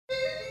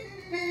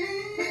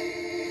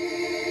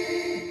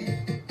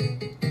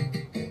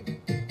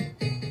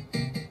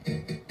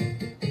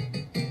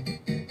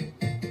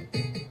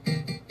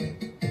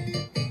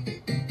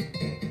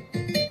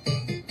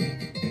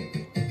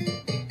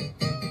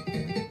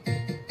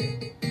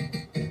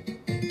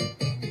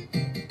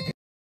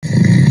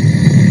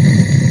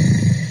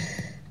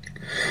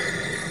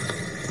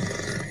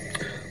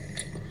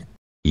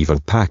Evil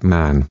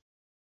Pac-Man.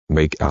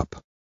 Wake up.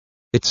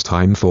 It's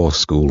time for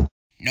school.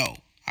 No,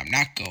 I'm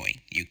not going.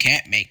 You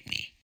can't make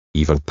me.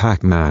 Evil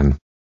Pac-Man.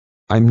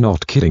 I'm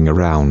not kidding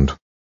around.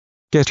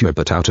 Get your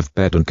butt out of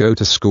bed and go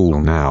to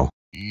school now.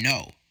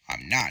 No,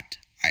 I'm not.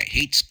 I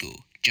hate school.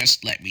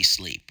 Just let me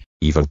sleep.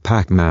 Evil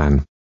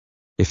Pac-Man.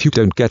 If you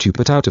don't get your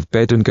butt out of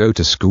bed and go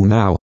to school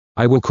now,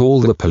 I will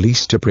call the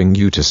police to bring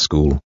you to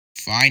school.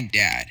 Fine,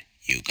 Dad.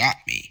 You got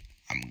me.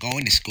 I'm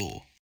going to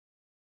school.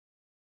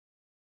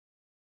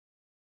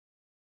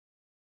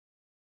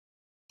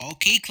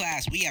 Okay,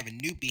 class, we have a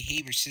new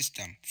behavior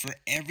system. For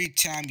every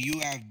time you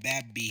have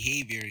bad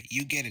behavior,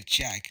 you get a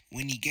check.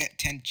 When you get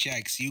 10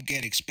 checks, you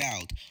get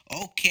expelled.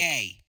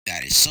 Okay,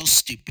 that is so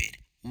stupid.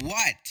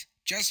 What?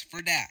 Just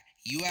for that,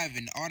 you have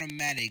an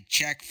automatic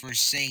check for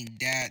saying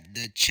that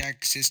the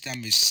check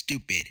system is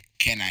stupid.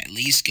 Can I at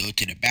least go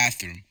to the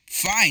bathroom?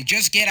 Fine,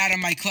 just get out of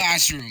my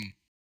classroom.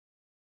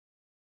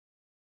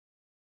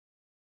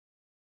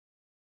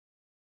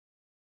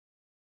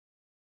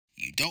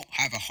 You don't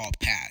have a hall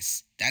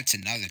pass. That's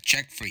another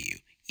check for you.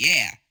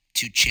 Yeah,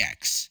 2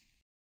 checks.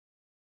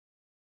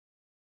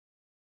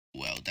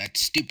 Well, that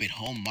stupid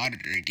home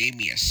monitor gave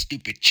me a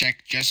stupid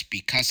check just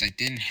because I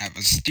didn't have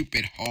a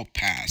stupid hall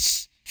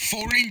pass.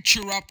 For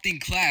interrupting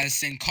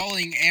class and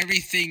calling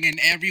everything and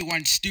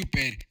everyone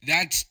stupid,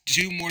 that's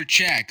 2 more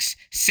checks.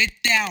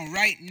 Sit down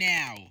right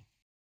now.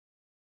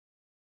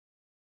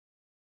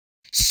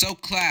 So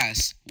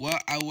class,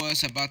 what I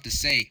was about to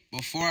say,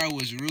 before I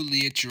was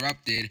rudely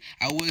interrupted,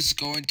 I was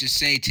going to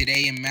say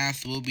today in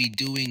math we'll be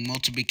doing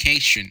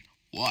multiplication.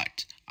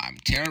 What? I'm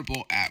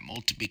terrible at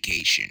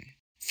multiplication.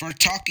 For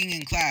talking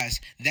in class,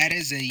 that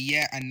is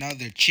yet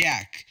another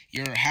check.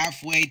 You're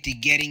halfway to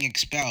getting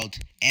expelled.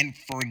 And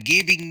for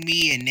giving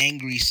me an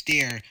angry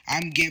stare,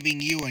 I'm giving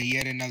you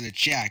yet another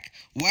check.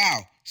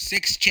 Wow,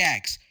 6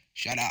 checks.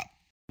 Shut up.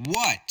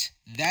 What?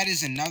 That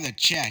is another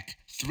check.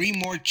 3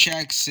 more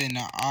checks and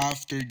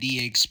after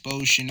the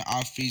expulsion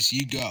office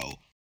you go.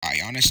 I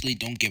honestly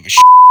don't give a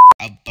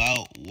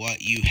about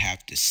what you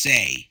have to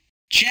say.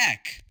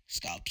 Check.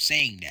 Stop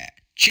saying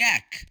that.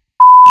 Check.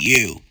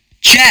 You.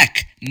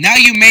 Check. Now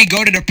you may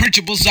go to the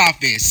principal's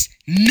office.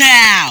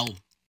 Now!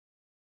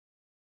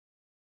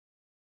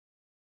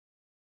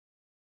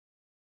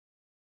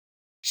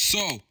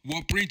 So,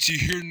 what brings you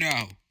here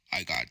now?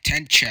 I got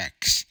 10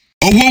 checks.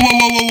 Oh, whoa,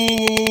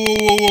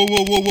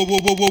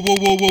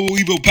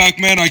 Evil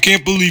Pac-Man, I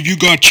can't believe you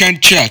got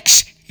 10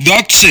 checks.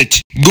 That's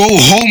it. Go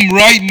home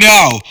right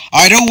now.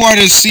 I don't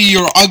want to see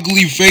your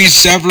ugly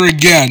face ever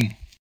again.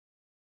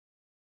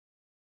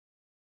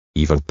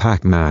 Evil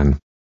Pac-Man.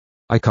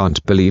 I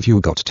can't believe you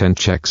got 10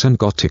 checks and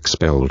got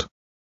expelled.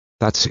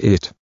 That's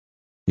it.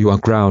 You are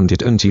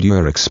grounded until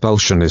your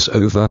expulsion is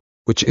over,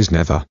 which is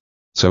never.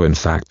 So in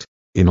fact,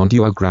 you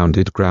are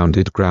grounded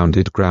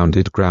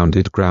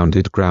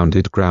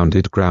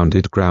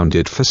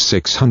for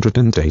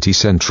 680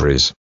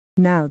 centuries.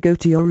 Now go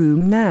to your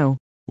room now.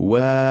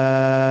 Well...